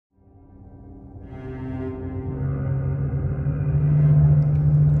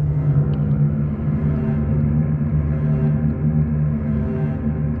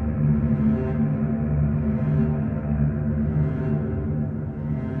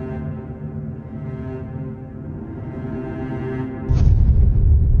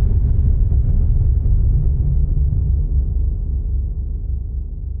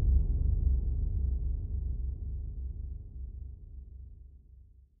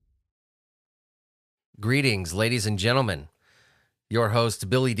Greetings, ladies and gentlemen. Your host,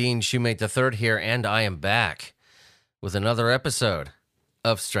 Billy Dean Shoemate III here, and I am back with another episode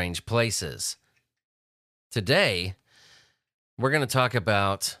of Strange Places. Today, we're going to talk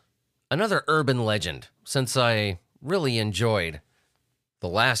about another urban legend, since I really enjoyed the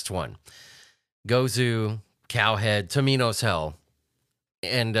last one. Gozu, Cowhead, Tomino's Hell,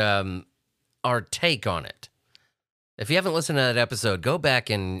 and our take on it. If you haven't listened to that episode, go back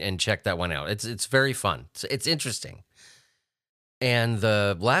and check that one out. It's very fun. It's interesting. And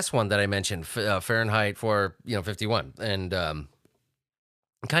the last one that I mentioned, Fahrenheit 451, and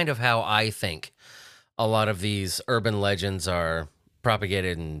kind of how I think a lot of these urban legends are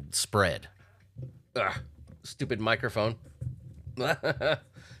propagated and spread. Ugh, stupid microphone. There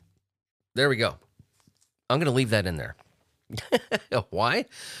we go. I'm going to leave that in there. Why?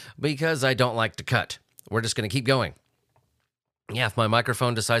 Because I don't like to cut. We're just going to keep going. Yeah, if my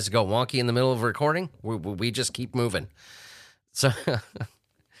microphone decides to go wonky in the middle of a recording, we just keep moving. So,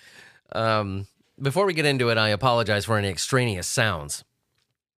 before we get into it, I apologize for any extraneous sounds.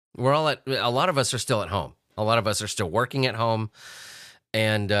 A lot of us are still at home. A lot of us are still working at home.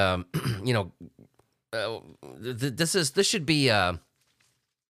 And, this should be,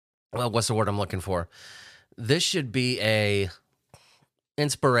 what's the word I'm looking for? This should be a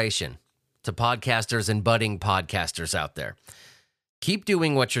inspiration to podcasters and budding podcasters out there. Keep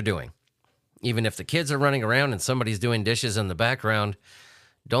doing what you're doing. Even if the kids are running around and somebody's doing dishes in the background,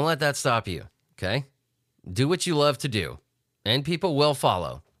 don't let that stop you, okay? Do what you love to do, and people will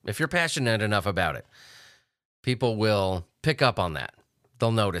follow. If you're passionate enough about it, people will pick up on that.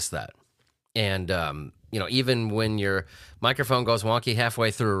 They'll notice that. And, even when your microphone goes wonky halfway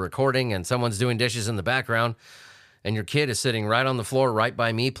through a recording and someone's doing dishes in the background and your kid is sitting right on the floor right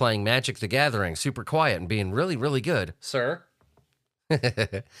by me playing Magic the Gathering, super quiet and being really, really good, sir,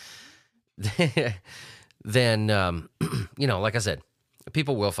 then, like I said,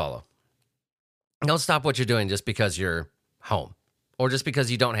 people will follow. Don't stop what you're doing just because you're home or just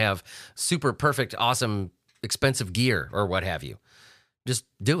because you don't have super perfect, awesome, expensive gear or what have you. Just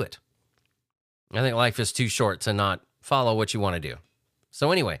do it. I think life is too short to not follow what you want to do.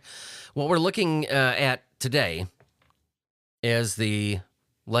 So anyway, what we're looking at today is the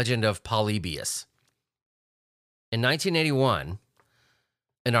legend of Polybius. In 1981,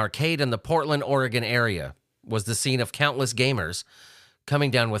 an arcade in the Portland, Oregon area was the scene of countless gamers coming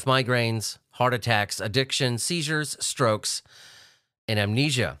down with migraines, heart attacks, addiction, seizures, strokes, and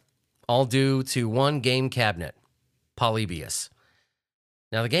amnesia, all due to one game cabinet, Polybius.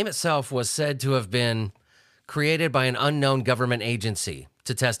 Now, the game itself was said to have been created by an unknown government agency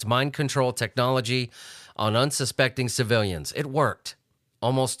to test mind control technology on unsuspecting civilians. It worked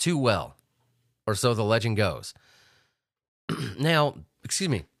almost too well, or so the legend goes. Now, excuse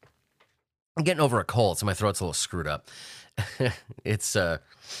me, I'm getting over a cold, so my throat's a little screwed up. It's, I'm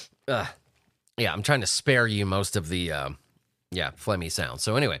trying to spare you most of the, phlegmy sounds.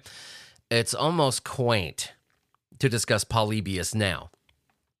 So anyway, it's almost quaint to discuss Polybius now.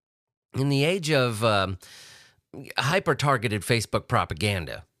 In the age of hyper-targeted Facebook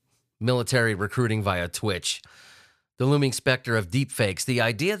propaganda, military recruiting via Twitch, the looming specter of deepfakes, the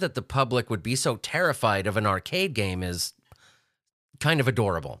idea that the public would be so terrified of an arcade game is kind of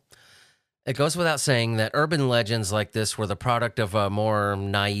adorable. It goes without saying that urban legends like this were the product of a more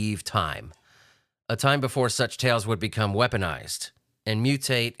naive time, a time before such tales would become weaponized and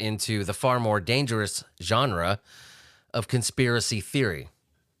mutate into the far more dangerous genre of conspiracy theory.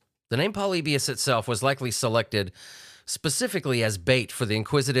 The name Polybius itself was likely selected specifically as bait for the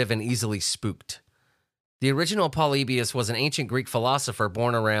inquisitive and easily spooked. The original Polybius was an ancient Greek philosopher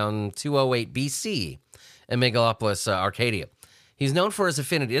born around 208 BC in Megalopolis, Arcadia. He's known for his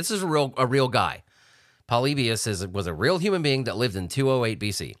affinity. This is a real guy. Polybius was a real human being that lived in 208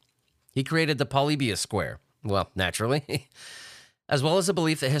 BC. He created the Polybius Square. Well, naturally. As well as a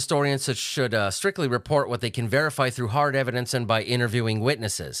belief that historians should strictly report what they can verify through hard evidence and by interviewing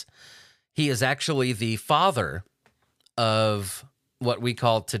witnesses. He is actually the father of what we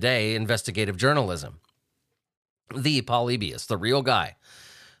call today investigative journalism. The Polybius, the real guy.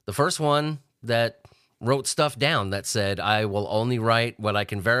 The first one that wrote stuff down that said, I will only write what I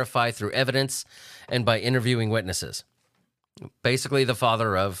can verify through evidence and by interviewing witnesses. Basically the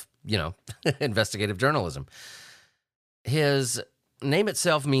father of, investigative journalism. His name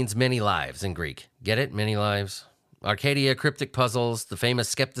itself means many lives in Greek. Get it? Many lives. Arcadia, cryptic puzzles, the famous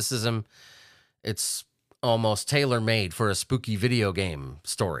skepticism. It's almost tailor-made for a spooky video game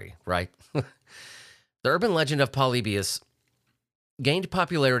story, right? The urban legend of Polybius gained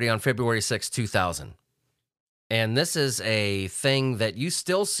popularity on February 6, 2000. And this is a thing that you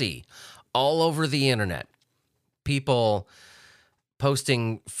still see all over the internet. People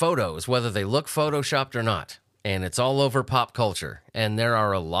posting photos, whether they look photoshopped or not. And it's all over pop culture. And there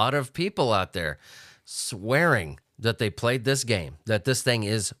are a lot of people out there swearing that they played this game, that this thing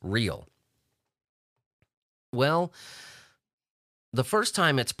is real. Well, the first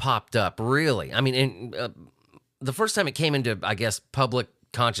time it's popped up, really, I mean, the first time it came into, I guess, public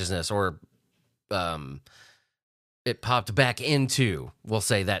consciousness, or it popped back into, we'll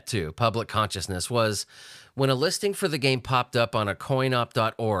say that too, public consciousness, was when a listing for the game popped up on a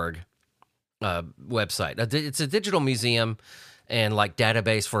coinop.org website. It's a digital museum and like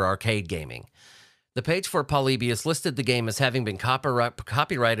database for arcade gaming. The page for Polybius listed the game as having been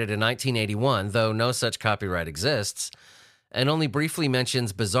copyrighted in 1981, though no such copyright exists, and only briefly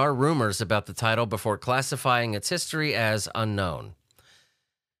mentions bizarre rumors about the title before classifying its history as unknown.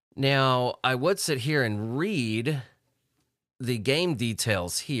 Now, I would sit here and read the game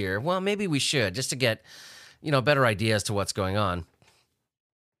details here. Well, maybe we should, just to get, a better idea as to what's going on.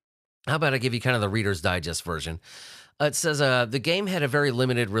 How about I give you kind of the Reader's Digest version? It says the game had a very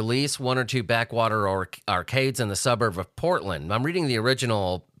limited release, one or two backwater arcades in the suburb of Portland. I'm reading the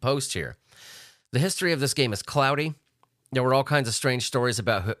original post here. The history of this game is cloudy. There were all kinds of strange stories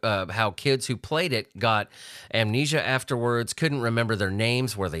about how kids who played it got amnesia afterwards, couldn't remember their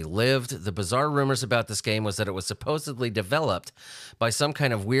names, where they lived. The bizarre rumors about this game was that it was supposedly developed by some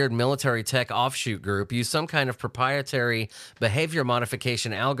kind of weird military tech offshoot group, used some kind of proprietary behavior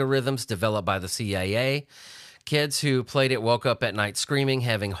modification algorithms developed by the CIA. Kids who played it woke up at night screaming,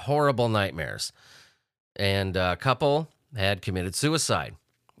 having horrible nightmares. And a couple had committed suicide,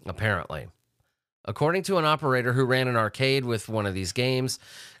 apparently. According to an operator who ran an arcade with one of these games,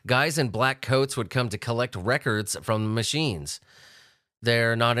 guys in black coats would come to collect records from the machines.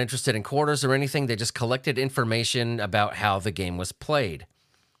 They're not interested in quarters or anything. They just collected information about how the game was played.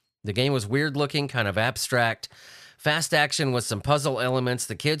 The game was weird looking, kind of abstract. Fast action with some puzzle elements.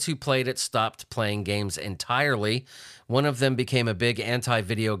 The kids who played it stopped playing games entirely. One of them became a big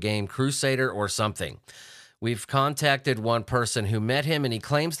anti-video game crusader or something. We've contacted one person who met him, and he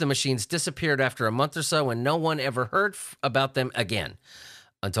claims the machines disappeared after a month or so, and no one ever heard about them again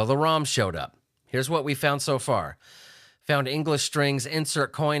until the ROM showed up. Here's what we found so far. Found English strings,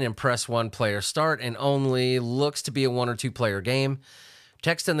 insert coin, and press 1 player start, and only looks to be a 1 or 2 player game.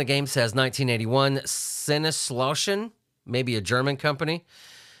 Text in the game says 1981, Sinneslauschen, maybe a German company.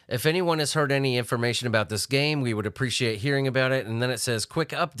 If anyone has heard any information about this game, we would appreciate hearing about it. And then it says, quick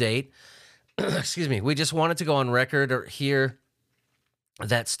update. Excuse me. We just wanted to go on record here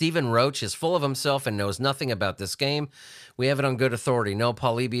that Stephen Roach is full of himself and knows nothing about this game. We have it on good authority. No,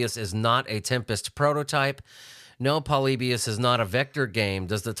 Polybius is not a Tempest prototype. No, Polybius is not a vector game.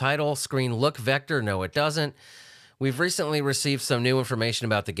 Does the title screen look vector? No, it doesn't. We've recently received some new information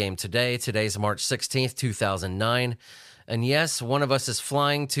about the game today. Today's March 16th, 2009. And yes, one of us is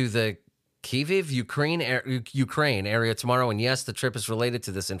flying to the Kyiv, Ukraine area tomorrow. And yes, the trip is related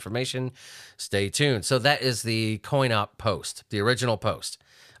to this information. Stay tuned. So that is the CoinOp post, the original post.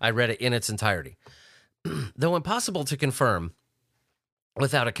 I read it in its entirety. Though impossible to confirm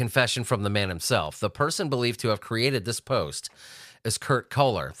without a confession from the man himself, the person believed to have created this post is Kurt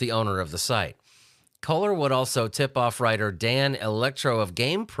Kohler, the owner of the site. Kohler would also tip off writer Dan Electro of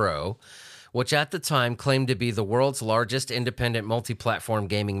GamePro, which at the time claimed to be the world's largest independent multi-platform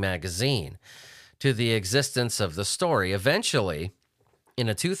gaming magazine, to the existence of the story. Eventually, in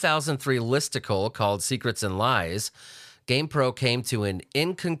a 2003 listicle called Secrets and Lies, GamePro came to an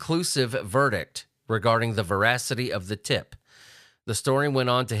inconclusive verdict regarding the veracity of the tip. The story went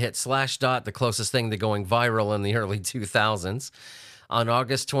on to hit Slashdot, the closest thing to going viral in the early 2000s, on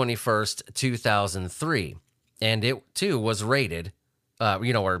August 21st, 2003. And it, too, was rated,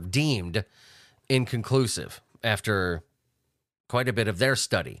 or deemed inconclusive after quite a bit of their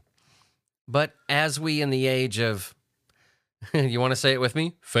study. But as we in the age of, you want to say it with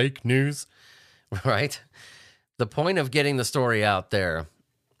me? Fake news, right? The point of getting the story out there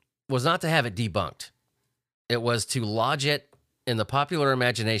was not to have it debunked. It was to lodge it in the popular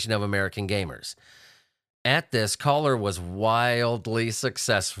imagination of American gamers. At this, Kohler was wildly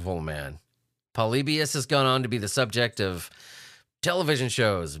successful, man. Polybius has gone on to be the subject of television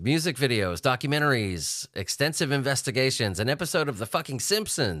shows, music videos, documentaries, extensive investigations, an episode of The fucking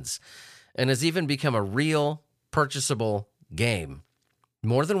Simpsons, and has even become a real, purchasable game.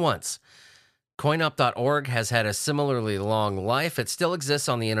 More than once. Coinop.org has had a similarly long life. It still exists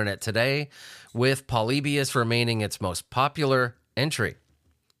on the internet today, with Polybius remaining its most popular entry.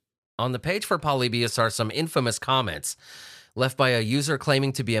 On the page for Polybius are some infamous comments left by a user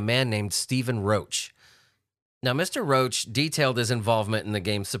claiming to be a man named Stephen Roach. Now, Mr. Roach detailed his involvement in the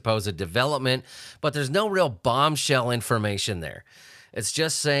game's supposed development, but there's no real bombshell information there. It's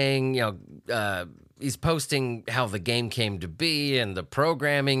just saying, he's posting how the game came to be and the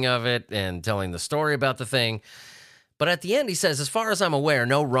programming of it and telling the story about the thing. But at the end, he says, as far as I'm aware,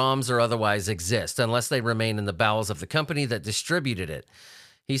 no ROMs or otherwise exist unless they remain in the bowels of the company that distributed it.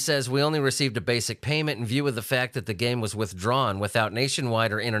 He says, we only received a basic payment in view of the fact that the game was withdrawn without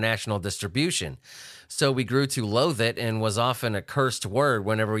nationwide or international distribution. So we grew to loathe it and was often a cursed word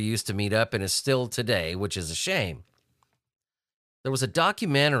whenever we used to meet up and is still today, which is a shame. There was a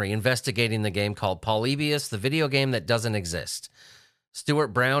documentary investigating the game called Polybius, the video game that doesn't exist. Stuart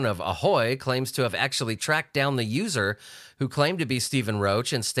Brown of Ahoy claims to have actually tracked down the user who claimed to be Stephen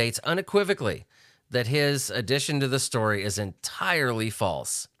Roach and states unequivocally that his addition to the story is entirely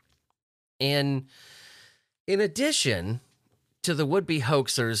false. And in addition to the would-be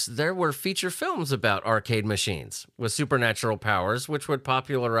hoaxers, there were feature films about arcade machines with supernatural powers, which would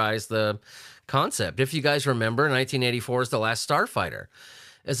popularize the concept. If you guys remember, 1984's The Last Starfighter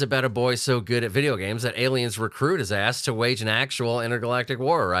is about a boy so good at video games that aliens recruit his ass to wage an actual intergalactic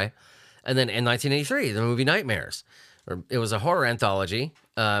war, right? And then in 1983, the movie Nightmares. It was a horror anthology,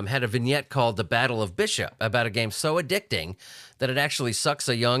 had a vignette called The Battle of Bishop, about a game so addicting that it actually sucks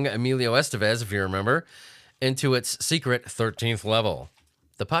a young Emilio Estevez, if you remember, into its secret 13th level.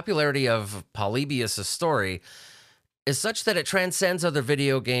 The popularity of Polybius' story is such that it transcends other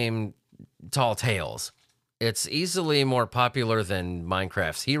video game tall tales. It's easily more popular than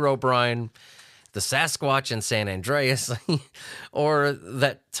Minecraft's Herobrine, the Sasquatch in San Andreas, or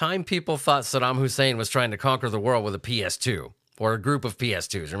that time people thought Saddam Hussein was trying to conquer the world with a PS2 or a group of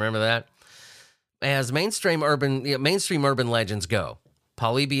PS2s. Remember that? As mainstream urban legends go,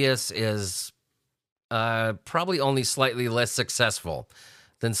 Polybius is probably only slightly less successful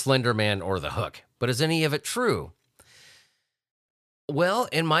than Slender Man or The Hook. But is any of it true? Well,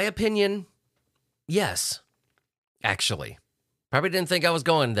 in my opinion, yes. Actually, probably didn't think I was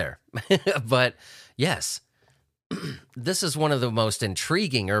going there, but yes, this is one of the most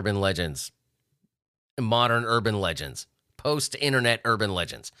intriguing urban legends, modern urban legends, post-internet urban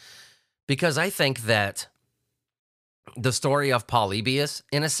legends, because I think that the story of Polybius,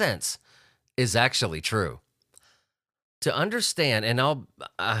 in a sense, is actually true. To understand, and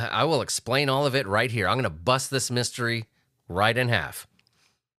I will explain all of it right here. I'm going to bust this mystery right in half.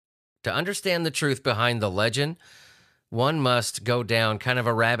 To understand the truth behind the legend, one must go down kind of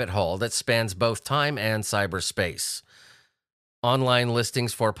a rabbit hole that spans both time and cyberspace. Online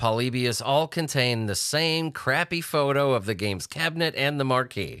listings for Polybius all contain the same crappy photo of the game's cabinet and the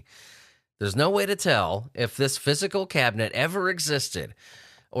marquee. There's no way to tell if this physical cabinet ever existed,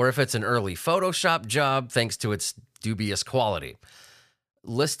 or if it's an early Photoshop job thanks to its dubious quality.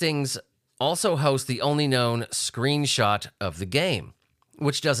 Listings also host the only known screenshot of the game,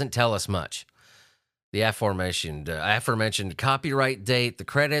 which doesn't tell us much. The aforementioned copyright date, the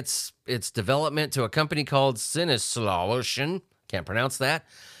credits, its development to a company called Cinesolution, can't pronounce that,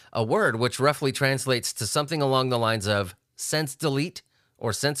 a word which roughly translates to something along the lines of sense delete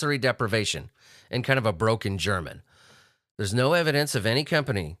or sensory deprivation in kind of a broken German. There's no evidence of any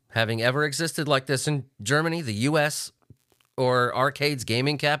company having ever existed like this in Germany, the US, or arcade's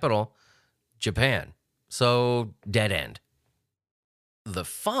gaming capital, Japan. So, dead end. The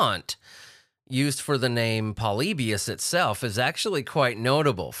font used for the name Polybius itself is actually quite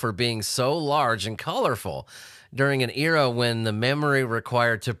notable for being so large and colorful during an era when the memory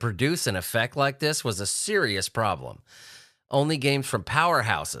required to produce an effect like this was a serious problem. Only games from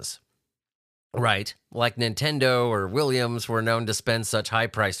powerhouses, right, like Nintendo or Williams, were known to spend such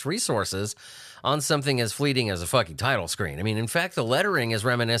high-priced resources on something as fleeting as a fucking title screen. I mean, in fact, the lettering is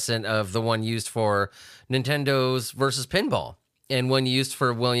reminiscent of the one used for Nintendo's versus Pinball and one used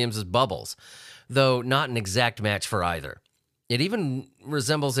for Williams' Bubbles, though not an exact match for either. It even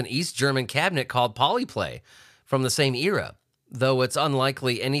resembles an East German cabinet called Polyplay from the same era, though it's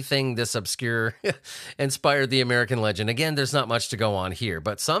unlikely anything this obscure inspired the American legend. Again, there's not much to go on here,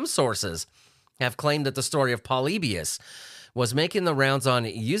 but some sources have claimed that the story of Polybius was making the rounds on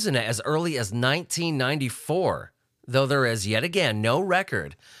Usenet as early as 1994, though there is yet again no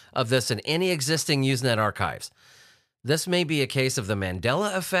record of this in any existing Usenet archives. This may be a case of the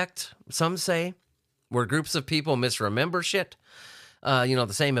Mandela effect, some say, where groups of people misremember shit, the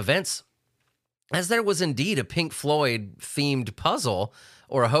same events, as there was indeed a Pink Floyd-themed puzzle,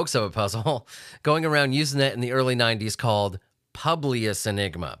 or a hoax of a puzzle, going around Usenet in the early 90s called Publius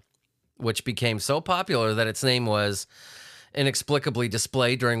Enigma, which became so popular that its name was inexplicably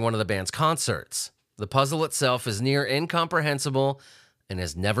displayed during one of the band's concerts. The puzzle itself is near incomprehensible and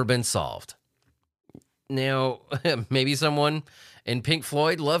has never been solved. Now, maybe someone in Pink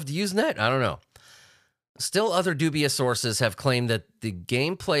Floyd loved Usenet. I don't know. Still, other dubious sources have claimed that the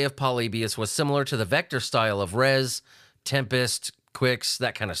gameplay of Polybius was similar to the vector style of Rez, Tempest, Quicks,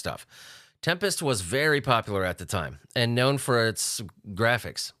 that kind of stuff. Tempest was very popular at the time and known for its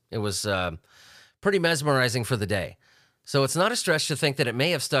graphics. It was pretty mesmerizing for the day. So it's not a stretch to think that it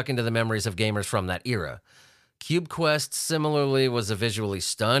may have stuck into the memories of gamers from that era. Cube Quest similarly was a visually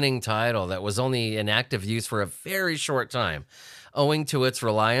stunning title that was only in active use for a very short time, owing to its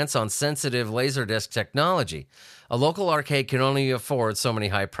reliance on sensitive Laserdisc technology. A local arcade can only afford so many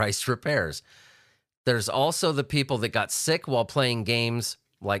high-priced repairs. There's also the people that got sick while playing games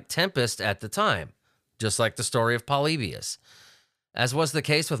like Tempest at the time, just like the story of Polybius, as was the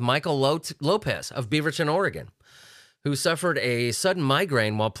case with Michael Lopez of Beaverton, Oregon, who suffered a sudden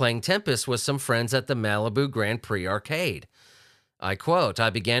migraine while playing Tempest with some friends at the Malibu Grand Prix arcade. I quote, "I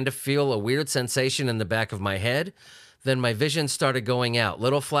began to feel a weird sensation in the back of my head. Then my vision started going out,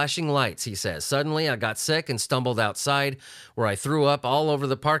 little flashing lights," he says. "Suddenly, I got sick and stumbled outside, where I threw up all over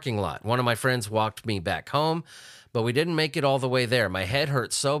the parking lot. One of my friends walked me back home, but we didn't make it all the way there. My head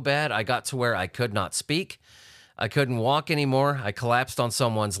hurt so bad, I got to where I could not speak. I couldn't walk anymore. I collapsed on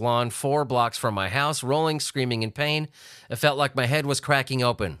someone's lawn 4 blocks from my house, rolling, screaming in pain. It felt like my head was cracking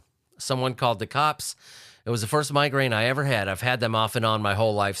open. Someone called the cops. It was the first migraine I ever had. I've had them off and on my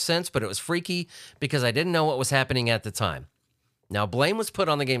whole life since, but it was freaky because I didn't know what was happening at the time." Now, blame was put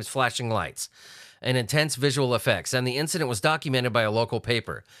on the game's flashing lights and intense visual effects, and the incident was documented by a local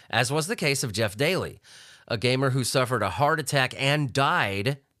paper, as was the case of Jeff Daly, a gamer who suffered a heart attack and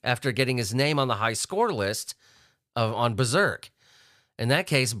died after getting his name on the high score list on Berserk. In that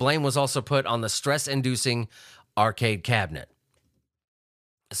case, blame was also put on the stress-inducing arcade cabinet.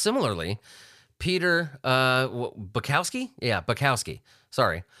 Similarly, Peter Bukowski? Yeah, Bukowski.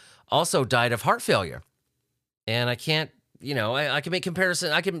 Sorry. Also died of heart failure. And I can't, I can make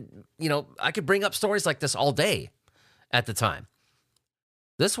comparison. I could bring up stories like this all day at the time.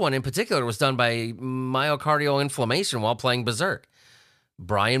 This one in particular was done by myocardial inflammation while playing Berserk.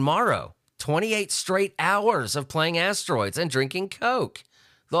 Brian Morrow, 28 straight hours of playing Asteroids and drinking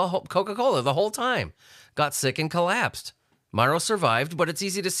Coca-Cola the whole time. Got sick and collapsed. Morrow survived, but it's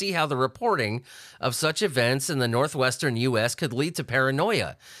easy to see how the reporting of such events in the northwestern U.S. could lead to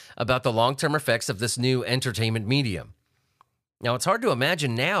paranoia about the long-term effects of this new entertainment medium. Now, it's hard to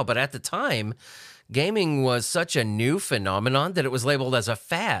imagine now, but at the time, gaming was such a new phenomenon that it was labeled as a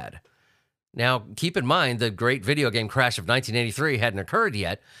fad. Now, keep in mind, the great video game crash of 1983 hadn't occurred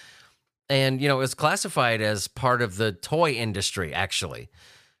yet, and, it was classified as part of the toy industry, actually.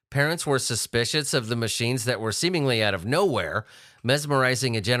 Parents were suspicious of the machines that were seemingly out of nowhere,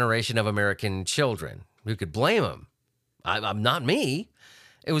 mesmerizing a generation of American children. Who could blame them? I'm not me.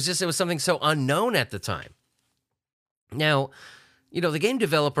 It was something so unknown at the time. Now, the game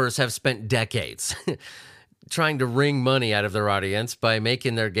developers have spent decades trying to wring money out of their audience by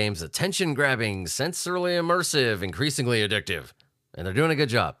making their games attention-grabbing, sensorily immersive, increasingly addictive. And they're doing a good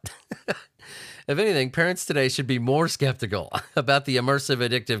job. If anything, parents today should be more skeptical about the immersive,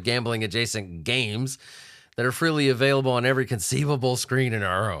 addictive, gambling-adjacent games that are freely available on every conceivable screen in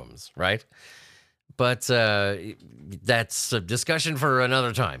our homes, right? But that's a discussion for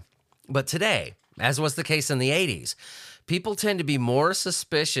another time. But today, as was the case in the 80s, people tend to be more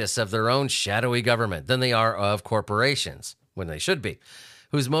suspicious of their own shadowy government than they are of corporations, when they should be,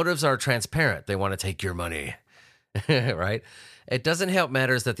 whose motives are transparent. They want to take your money, right? It doesn't help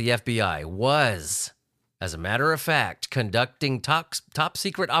matters that the FBI was, as a matter of fact, conducting top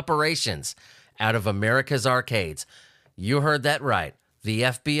secret operations out of America's arcades. You heard that right. The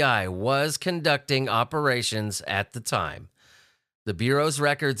FBI was conducting operations at the time. The Bureau's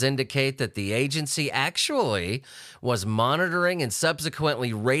records indicate that the agency actually was monitoring and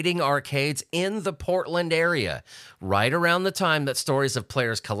subsequently raiding arcades in the Portland area, right around the time that stories of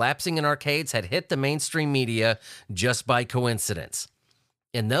players collapsing in arcades had hit the mainstream media just by coincidence.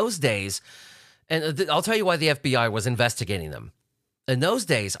 In those days, and I'll tell you why the FBI was investigating them. In those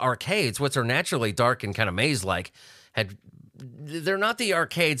days, arcades, which are naturally dark and kind of maze-like, they're not the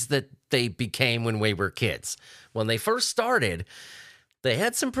arcades that they became when we were kids. When they first started, they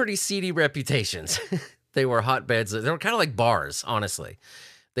had some pretty seedy reputations. They were hotbeds. They were kind of like bars, honestly.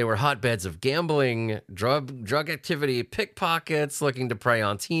 They were hotbeds of gambling, drug activity, pickpockets, looking to prey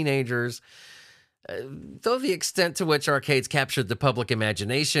on teenagers. Though the extent to which arcades captured the public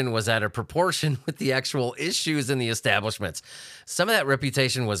imagination was out of proportion with the actual issues in the establishments. Some of that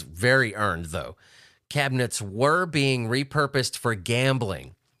reputation was very earned, though. Cabinets were being repurposed for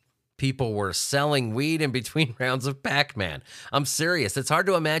gambling. People were selling weed in between rounds of Pac-Man. I'm serious. It's hard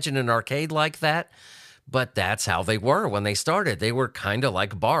to imagine an arcade like that, But that's how they were when they started. They were kind of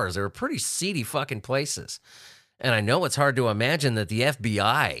like bars. They were pretty seedy fucking places. And I know it's hard to imagine that the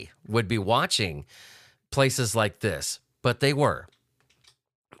FBI would be watching places like this, but they were.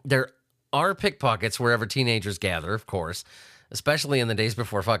 There are pickpockets wherever teenagers gather, of course, especially in the days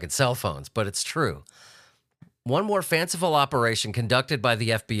before fucking cell phones, but it's true. One more fanciful operation conducted by the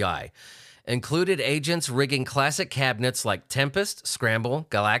FBI included agents rigging classic cabinets like Tempest, Scramble,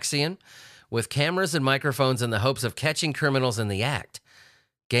 Galaxian with cameras and microphones in the hopes of catching criminals in the act.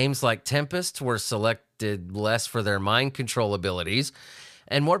 Games like Tempest were selected less for their mind control abilities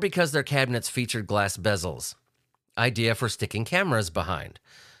and more because their cabinets featured glass bezels, idea for sticking cameras behind.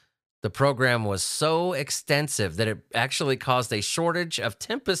 The program was so extensive that it actually caused a shortage of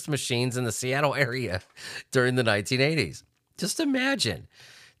Tempest machines in the Seattle area during the 1980s. Just imagine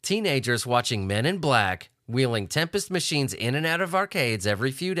teenagers watching Men in Black wheeling Tempest machines in and out of arcades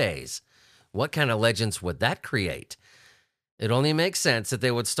every few days. What kind of legends would that create? It only makes sense that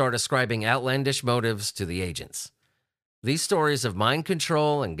they would start ascribing outlandish motives to the agents. These stories of mind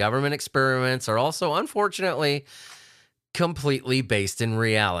control and government experiments are also, unfortunately, completely based in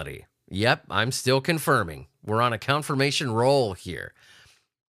reality. Yep, I'm still confirming. We're on a confirmation roll here.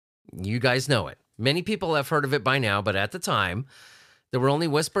 You guys know it. Many people have heard of it by now, but at the time, there were only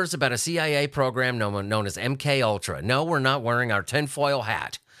whispers about a CIA program known as MK Ultra. No, we're not wearing our tinfoil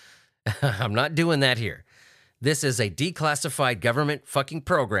hat. I'm not doing that here. This is a declassified government fucking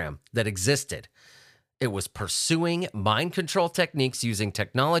program that existed. It was pursuing mind control techniques using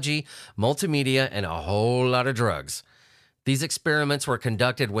technology, multimedia, and a whole lot of drugs. These experiments were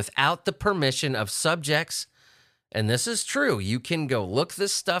conducted without the permission of subjects, and this is true. You can go look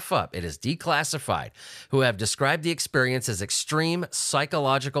this stuff up. It is declassified, who have described the experience as extreme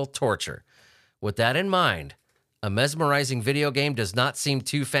psychological torture. With that in mind, a mesmerizing video game does not seem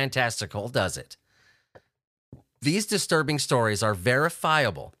too fantastical, does it? These disturbing stories are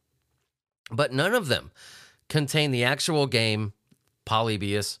verifiable, but none of them contain the actual game,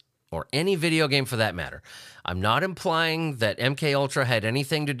 Polybius, or any video game for that matter. I'm not implying that MK Ultra had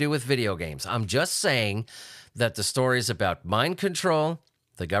anything to do with video games. I'm just saying that the stories about mind control,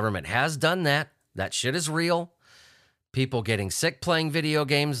 the government has done that. That shit is real. People getting sick playing video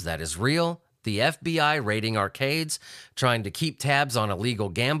games, that is real. The FBI raiding arcades, trying to keep tabs on illegal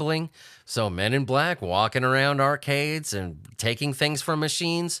gambling. So Men in Black walking around arcades and taking things from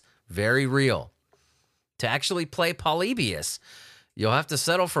machines, very real. To actually play Polybius, you'll have to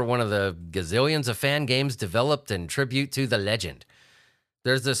settle for one of the gazillions of fan games developed in tribute to the legend.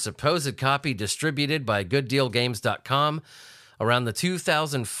 There's a supposed copy distributed by GoodDealGames.com around the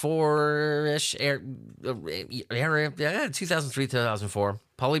 2004-ish era, 2003-2004,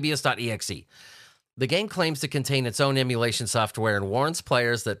 Polybius.exe. The game claims to contain its own emulation software and warns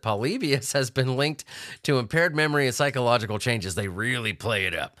players that Polybius has been linked to impaired memory and psychological changes. They really play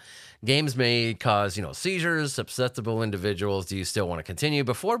it up. Games may cause, seizures, susceptible individuals. Do you still want to continue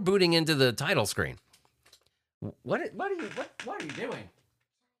before booting into the title screen? What are you doing?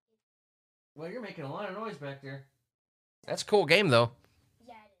 Well, you're making a lot of noise back there. That's a cool game, though.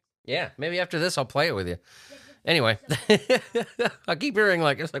 Yeah, it is. Yeah, maybe after this I'll play it with you. Anyway, I keep hearing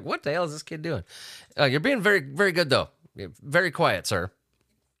it's like, what the hell is this kid doing? You're being very, very good, though. You're very quiet, sir.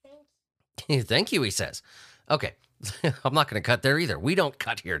 Thanks. Thank you, he says. Okay, I'm not going to cut there either. We don't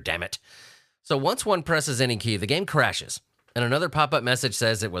cut here, damn it. So once one presses any key, the game crashes, and another pop-up message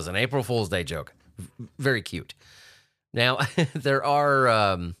says it was an April Fool's Day joke. Very cute. Now, there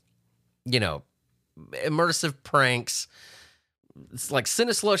are, immersive pranks. It's like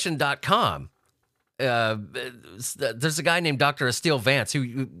Cinesolution.com. There's a guy named Dr. Estelle Vance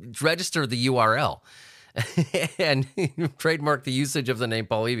who registered the URL and trademarked the usage of the name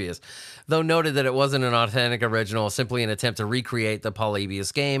Polybius, though noted that it wasn't an authentic original, simply an attempt to recreate the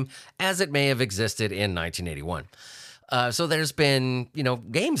Polybius game as it may have existed in 1981. So there's been,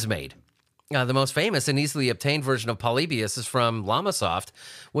 games made. The most famous and easily obtained version of Polybius is from Llamasoft,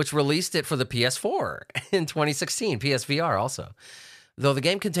 which released it for the PS4 in 2016, PSVR also. Though the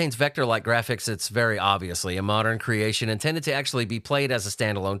game contains vector-like graphics, it's very obviously a modern creation intended to actually be played as a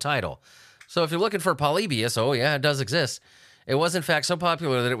standalone title. So if you're looking for Polybius, oh yeah, it does exist. It was in fact so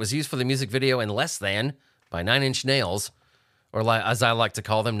popular that it was used for the music video in Less Than by Nine Inch Nails, or as I like to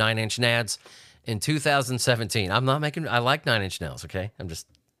call them, 9 Inch Nads, in 2017. I like 9 Inch Nails, okay?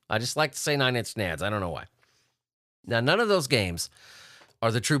 I just like to say 9 Inch Nads. I don't know why. Now, none of those games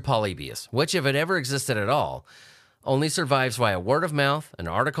are the true Polybius, which, if it ever existed at all, only survives via word of mouth and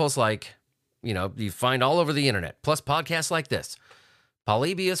articles like, you find all over the internet, plus podcasts like this.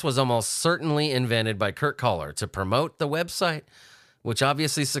 Polybius was almost certainly invented by Kurt Koller to promote the website which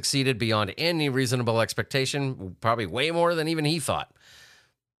obviously succeeded beyond any reasonable expectation, probably way more than even he thought.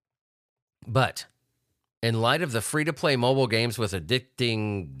 But in light of the free-to-play mobile games with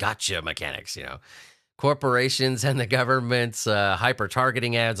addicting gotcha mechanics, corporations and the government's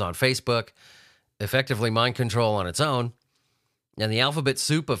hyper-targeting ads on Facebook, effectively mind control on its own, and the alphabet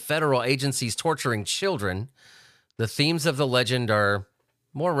soup of federal agencies torturing children, the themes of the legend are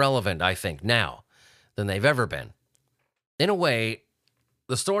more relevant, I think, now than they've ever been. In a way,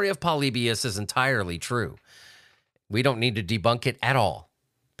 the story of Polybius is entirely true. We don't need to debunk it at all.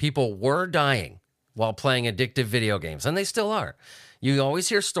 People were dying while playing addictive video games, and they still are. You always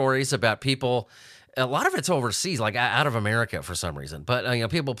hear stories about people, a lot of it's overseas, like out of America for some reason, but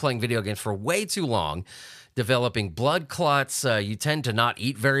people playing video games for way too long, developing blood clots. You tend to not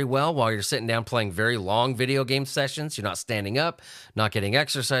eat very well while you're sitting down playing very long video game sessions. You're not standing up, not getting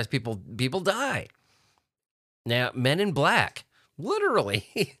exercise. People die. Now, Men in Black,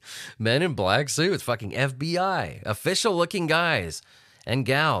 literally, Men in Black suits, fucking FBI, official-looking guys and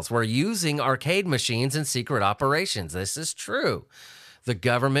gals were using arcade machines in secret operations. This is true. The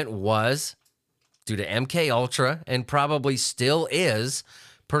government was, due to MK Ultra, and probably still is,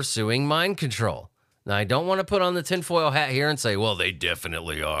 pursuing mind control. Now, I don't want to put on the tinfoil hat here and say, well, they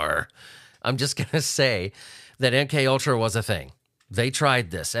definitely are. I'm just going to say that MK Ultra was a thing. They tried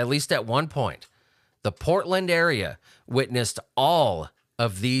this, at least at one point. The Portland area witnessed all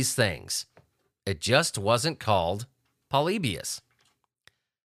of these things. It just wasn't called Polybius.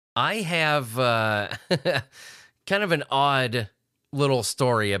 I have kind of an odd little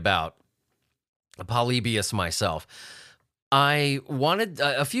story about Polybius myself. I wanted,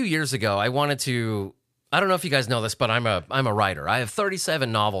 a few years ago, I don't know if you guys know this, but I'm a writer. I have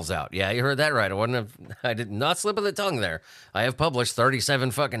 37 novels out. Yeah, you heard that right. I did not slip of the tongue there. I have published 37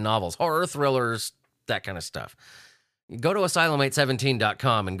 fucking novels, horror, thrillers, that kind of stuff. You go to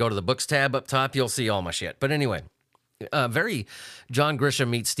asylum817.com and go to the books tab up top. You'll see all my shit. But anyway, very John Grisham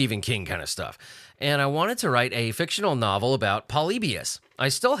meets Stephen King kind of stuff. And I wanted to write a fictional novel about Polybius. I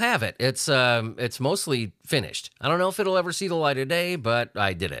still have it. It's mostly finished. I don't know if it'll ever see the light of day, but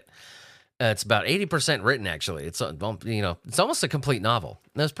I did it. It's about 80% written, actually. It's almost a complete novel.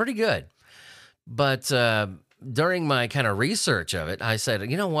 That's pretty good. But during my kind of research of it, I said,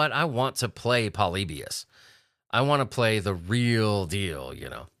 you know what? I want to play Polybius. I want to play the real deal,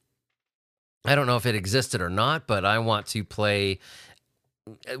 I don't know if it existed or not, but I want to play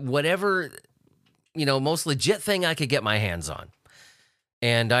whatever, most legit thing I could get my hands on.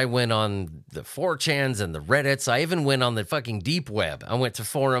 And I went on the 4chans and the Reddits. I even went on the fucking deep web. I went to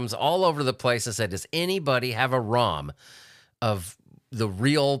forums all over the place. I said, does anybody have a ROM of the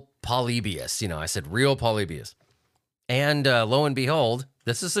real Polybius? I said, real Polybius. And lo and behold,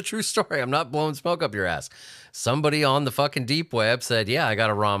 this is a true story. I'm not blowing smoke up your ass. Somebody on the fucking deep web said, yeah, I got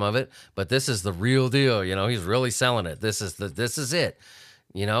a ROM of it, but this is the real deal. He's really selling it. This is it.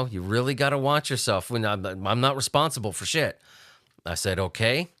 You really got to watch yourself. When I'm not responsible for shit. I said,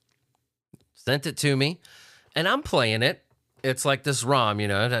 okay. Sent it to me, and I'm playing it. It's like this ROM,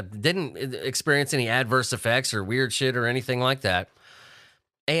 I didn't experience any adverse effects or weird shit or anything like that.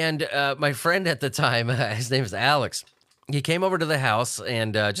 And my friend at the time, his name is Alex, he came over to the house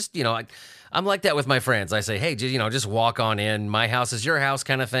and I'm like that with my friends. I say, hey, just walk on in. My house is your house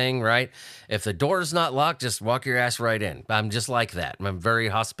kind of thing, right? If the door's not locked, just walk your ass right in. I'm just like that. I'm a very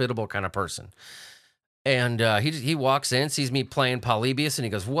hospitable kind of person. And he walks in, sees me playing Polybius, and he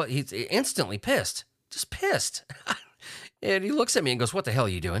goes, what? He's instantly pissed. Just pissed. And he looks at me and goes, what the hell are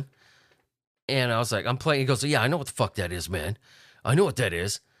you doing? And I was like, I'm playing. He goes, yeah, I know what the fuck that is, man. I know what that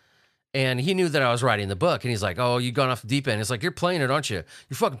is. And he knew that I was writing the book. And he's like, oh, you gone off the deep end. It's like, you're playing it, aren't you?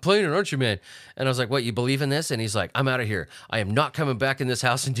 You're fucking playing it, aren't you, man? And I was like, what, you believe in this? And he's like, I'm out of here. I am not coming back in this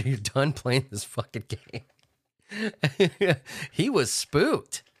house until you're done playing this fucking game. He was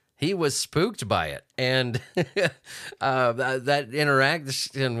spooked. He was spooked by it, and that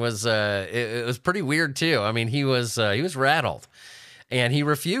interaction was it was pretty weird too. I mean, he was rattled, and he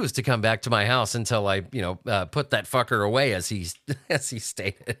refused to come back to my house until I put that fucker away, as he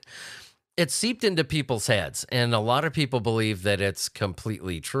stated. It seeped into people's heads, and a lot of people believe that it's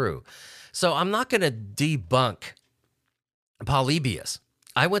completely true. So I'm not going to debunk Polybius.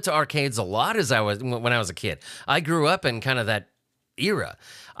 I went to arcades a lot when I was a kid. I grew up in kind of that era.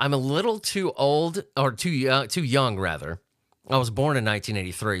 I'm a little too old, or too young rather. I was born in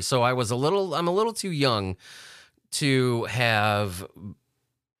 1983, so I'm a little too young to have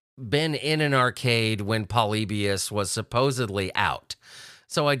been in an arcade when Polybius was supposedly out.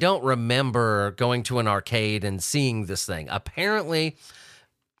 So I don't remember going to an arcade and seeing this thing. Apparently,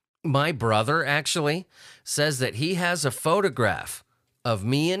 my brother actually says that he has a photograph of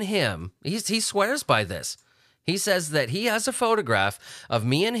me and him. He swears by this. He says that he has a photograph of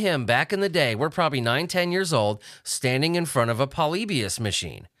me and him back in the day. We're probably 9, 10 years old, standing in front of a Polybius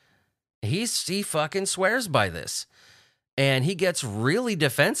machine. He fucking swears by this. And he gets really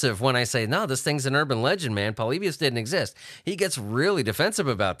defensive when I say, no, this thing's an urban legend, man. Polybius didn't exist. He gets really defensive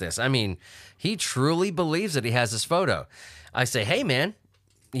about this. I mean, he truly believes that he has this photo. I say, hey, man,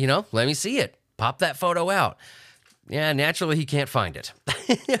 let me see it. Pop that photo out. Yeah, naturally, he can't find it.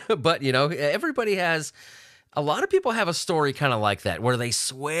 But, everybody has... A lot of people have a story kind of like that, where they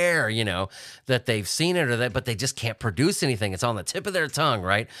swear, that they've seen it or that, but they just can't produce anything. It's on the tip of their tongue,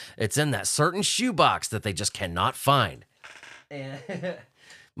 right? It's in that certain shoebox that they just cannot find. And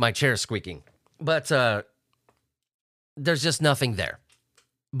my chair's squeaking. But there's just nothing there.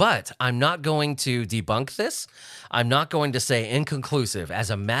 But I'm not going to debunk this. I'm not going to say inconclusive. As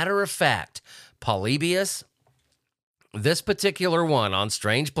a matter of fact, Polybius, this particular one on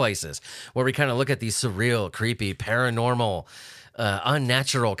Strange Places, where we kind of look at these surreal, creepy, paranormal,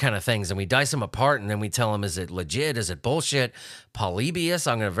 unnatural kind of things, and we dice them apart, and then we tell them, is it legit? Is it bullshit? Polybius,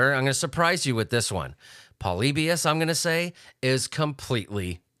 I'm gonna surprise you with this one. Polybius, I'm gonna say, is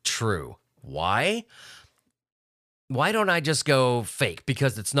completely true. Why? Why don't I just go fake?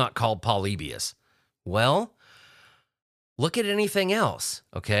 Because it's not called Polybius. Well, look at anything else,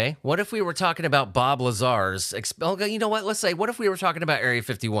 okay? What if we were talking about Bob Lazar's... You know what? Let's say, what if we were talking about Area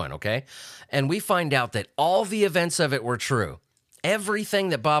 51, okay? And we find out that all the events of it were true. Everything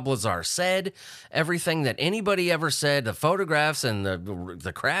that Bob Lazar said, everything that anybody ever said, the photographs and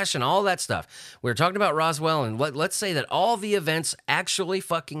the crash and all that stuff. We were talking about Roswell, and let's say that all the events actually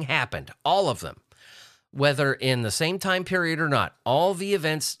fucking happened. All of them. Whether in the same time period or not. All the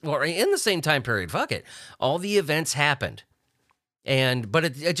events... Or in the same time period. Fuck it. All the events happened. But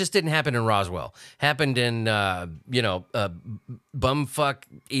it just didn't happen in Roswell. Happened in bumfuck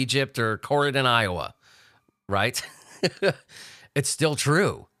Egypt or Corydon, Iowa, right? It's still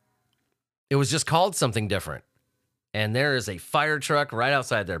true. It was just called something different. And there is a fire truck right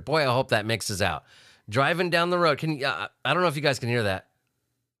outside there. Boy, I hope that mixes out. Driving down the road. I don't know if you guys can hear that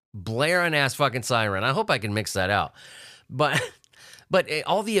blaring ass fucking siren. I hope I can mix that out. But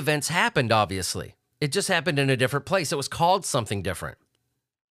all the events happened, obviously. It just happened in a different place. It was called something different,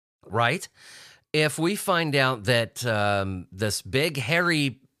 right? If we find out that this big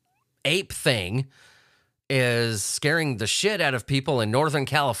hairy ape thing is scaring the shit out of people in Northern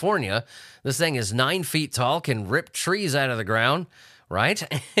California, this thing is 9 feet tall, can rip trees out of the ground, right?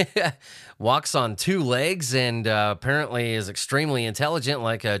 Walks on 2 legs and apparently is extremely intelligent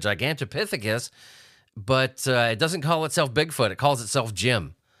like a Gigantopithecus, but it doesn't call itself Bigfoot. It calls itself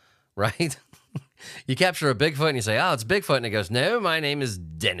Jim, right? You capture a Bigfoot and you say, oh, it's Bigfoot. And it goes, no, my name is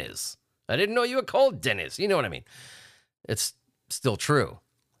Dennis. I didn't know you were called Dennis. You know what I mean? It's still true.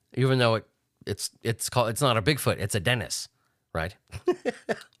 Even though it's not a Bigfoot, it's a Dennis, right?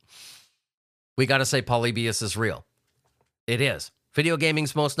 We got to say Polybius is real. It is. Video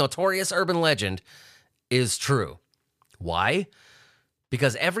gaming's most notorious urban legend is true. Why?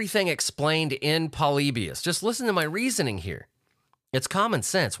 Because everything explained in Polybius, just listen to my reasoning here. It's common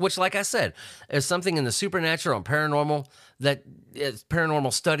sense, which, like I said, is something in the supernatural and paranormal that is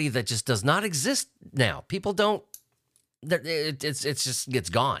paranormal study that just does not exist now. People don't. It's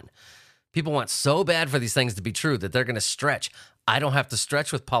gone. People want so bad for these things to be true that they're going to stretch. I don't have to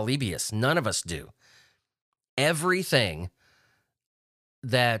stretch with Polybius. None of us do. Everything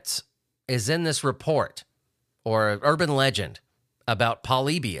that is in this report or urban legend about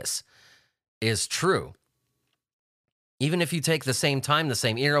Polybius is true. Even if you take the same time, the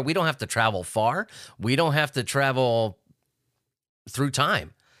same era, we don't have to travel far. We don't have to travel through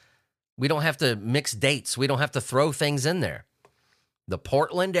time. We don't have to mix dates. We don't have to throw things in there. The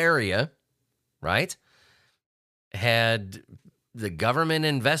Portland area, right, had the government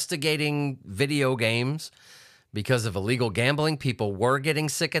investigating video games because of illegal gambling. People were getting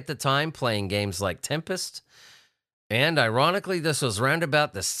sick at the time playing games like Tempest. And ironically, this was round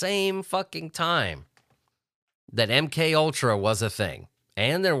about the same fucking time that MK Ultra was a thing.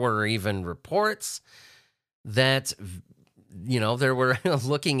 And there were even reports that, there were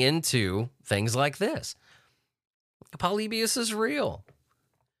looking into things like this. Polybius is real.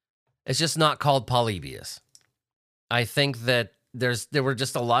 It's just not called Polybius. I think that there were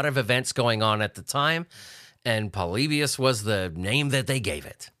just a lot of events going on at the time, and Polybius was the name that they gave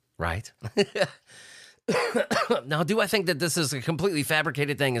it, right? Now, do I think that this is a completely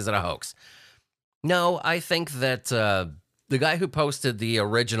fabricated thing? Is it a hoax? No, I think that the guy who posted the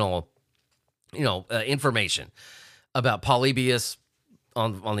original, information about Polybius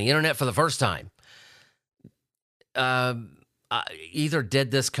on the internet for the first time, either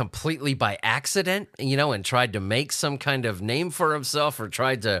did this completely by accident, and tried to make some kind of name for himself or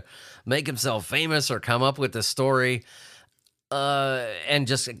tried to make himself famous or come up with a story and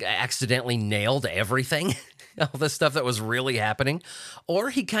just accidentally nailed everything, all the stuff that was really happening. Or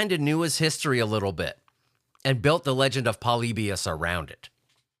he kind of knew his history a little bit and built the legend of Polybius around it.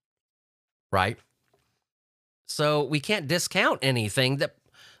 Right? So we can't discount anything that...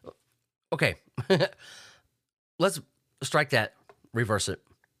 Okay. Let's strike that, reverse it.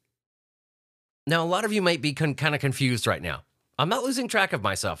 Now, a lot of you might be kind of confused right now. I'm not losing track of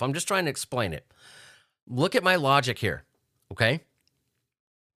myself. I'm just trying to explain it. Look at my logic here, okay?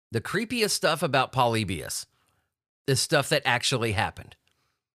 The creepiest stuff about Polybius is stuff that actually happened.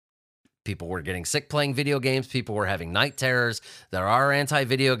 People were getting sick playing video games. People were having night terrors. There are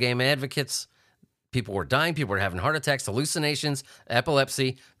anti-video game advocates. People were dying. People were having heart attacks, hallucinations,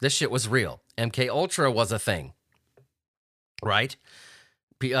 epilepsy. This shit was real. MK Ultra was a thing, right?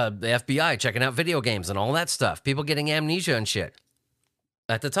 The FBI checking out video games and all that stuff. People getting amnesia and shit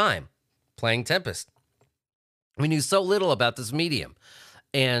at the time, playing Tempest. We knew so little about this medium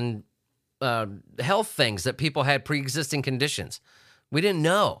and health things that people had pre-existing conditions. We didn't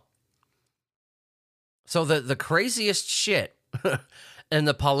know. So the craziest shit in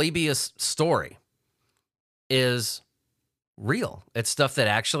the Polybius story is real. It's stuff that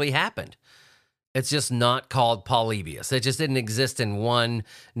actually happened. It's just not called Polybius. It just didn't exist in one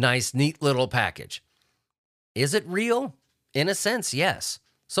nice, neat little package. Is it real? In a sense, yes.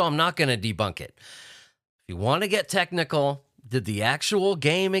 So I'm not going to debunk it. If you want to get technical, did the actual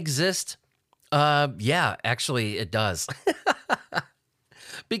game exist? Yeah, actually it does.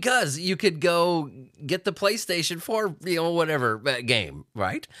 Because you could go get the PlayStation 4, whatever game,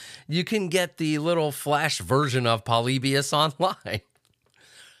 right? You can get the little flash version of Polybius online.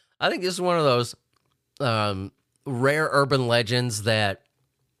 I think this is one of those rare urban legends that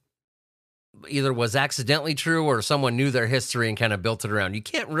either was accidentally true or someone knew their history and kind of built it around. You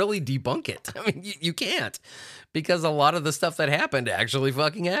can't really debunk it. I mean, you can't, because a lot of the stuff that happened actually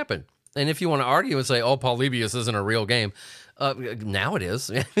fucking happened. And if you want to argue and say, oh, Polybius isn't a real game, now it is.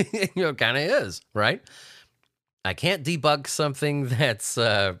 It kind of is, right? I can't debunk something that's...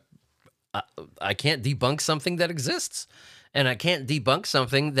 I can't debunk something that exists. And I can't debunk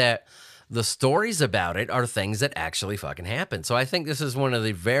something that the stories about it are things that actually fucking happen. So I think this is one of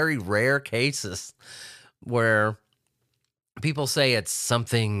the very rare cases where people say it's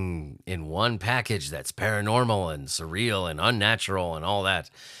something in one package that's paranormal and surreal and unnatural and all that.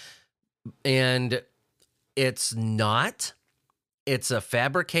 And it's not. It's a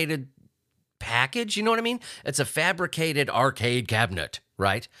fabricated package, you know what I mean? It's a fabricated arcade cabinet,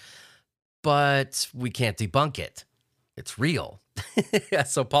 right? But we can't debunk it. It's real.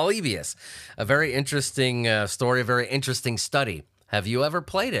 So Polybius, a very interesting story, a very interesting study. Have you ever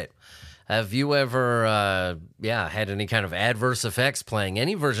played it? Have you ever, had any kind of adverse effects playing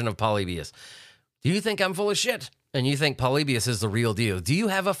any version of Polybius? Do you think I'm full of shit? And you think Polybius is the real deal? Do you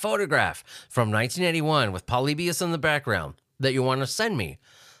have a photograph from 1981 with Polybius in the background that you want to send me?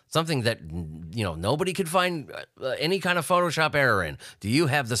 Something that, nobody could find any kind of Photoshop error in. Do you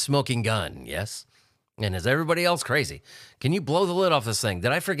have the smoking gun? Yes. And is everybody else crazy? Can you blow the lid off this thing?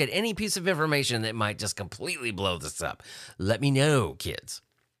 Did I forget any piece of information that might just completely blow this up? Let me know, kids.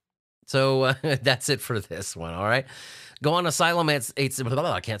 So that's it for this one, all right? Go on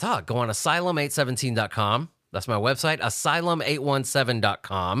Asylum817.com. Go on Asylum817.com. That's my website,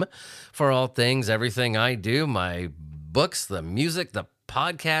 Asylum817.com, for all things, everything I do, my books, the music, the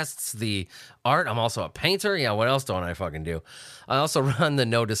podcasts, the art. I'm also a painter. Yeah, what else don't I fucking do? I also run the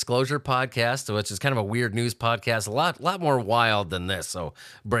No Disclosure podcast, which is kind of a weird news podcast, a lot more wild than this, so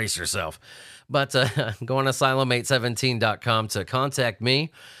brace yourself. But go on Asylum817.com to contact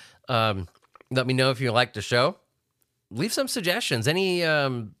me. Let me know if you like the show. Leave some suggestions. Any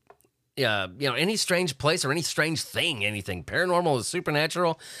any strange place or any strange thing, anything paranormal or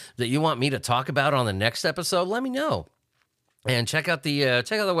supernatural that you want me to talk about on the next episode, let me know. And check out the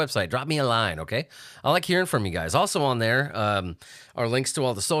website. Drop me a line, okay? I like hearing from you guys. Also on there are links to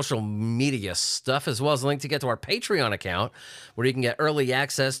all the social media stuff, as well as a link to get to our Patreon account, where you can get early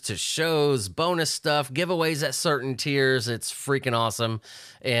access to shows, bonus stuff, giveaways at certain tiers. It's freaking awesome.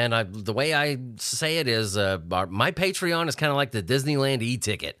 And the way I say it is, my Patreon is kind of like the Disneyland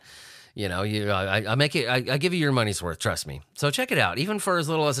e-ticket. I give you your money's worth. Trust me. So check it out. Even for as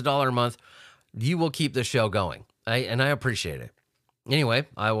little as $1 a month, you will keep the show going. I appreciate it. Anyway,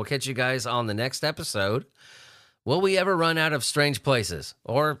 I will catch you guys on the next episode. Will we ever run out of strange places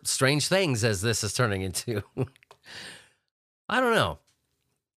or strange things, as this is turning into? I don't know.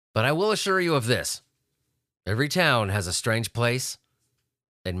 But I will assure you of this. Every town has a strange place,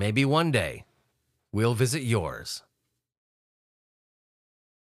 and maybe one day we'll visit yours.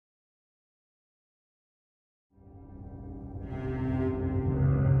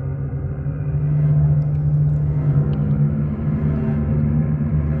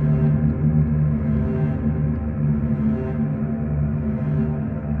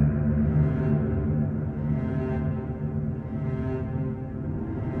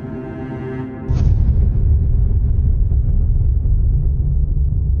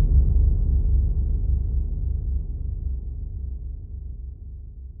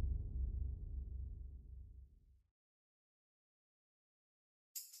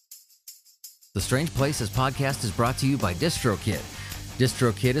 The Strange Places podcast is brought to you by DistroKid.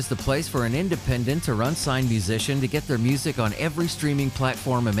 DistroKid is the place for an independent or unsigned musician to get their music on every streaming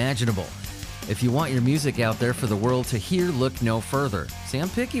platform imaginable. If you want your music out there for the world to hear, look no further. See, I'm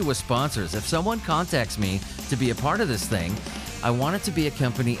picky with sponsors. If someone contacts me to be a part of this thing, I want it to be a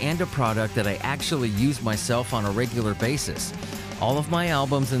company and a product that I actually use myself on a regular basis. All of my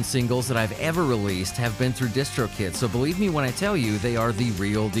albums and singles that I've ever released have been through DistroKid, so believe me when I tell you they are the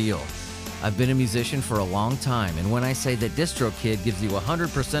real deal. I've been a musician for a long time, and when I say that DistroKid gives you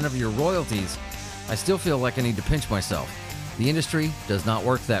 100% of your royalties, I still feel like I need to pinch myself. The industry does not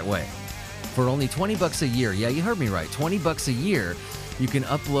work that way. For only $20 a year, yeah, you heard me right, $20 a year, you can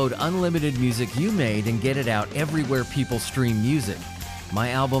upload unlimited music you made and get it out everywhere people stream music. My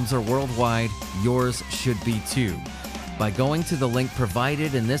albums are worldwide, yours should be too. By going to the link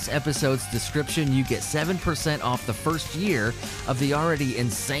provided in this episode's description, you get 7% off the first year of the already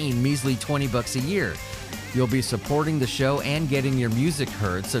insane measly $20 a year. You'll be supporting the show and getting your music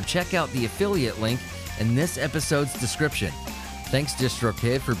heard, so check out the affiliate link in this episode's description. Thanks,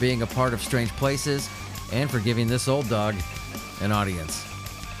 DistroKid, for being a part of Strange Places and for giving this old dog an audience.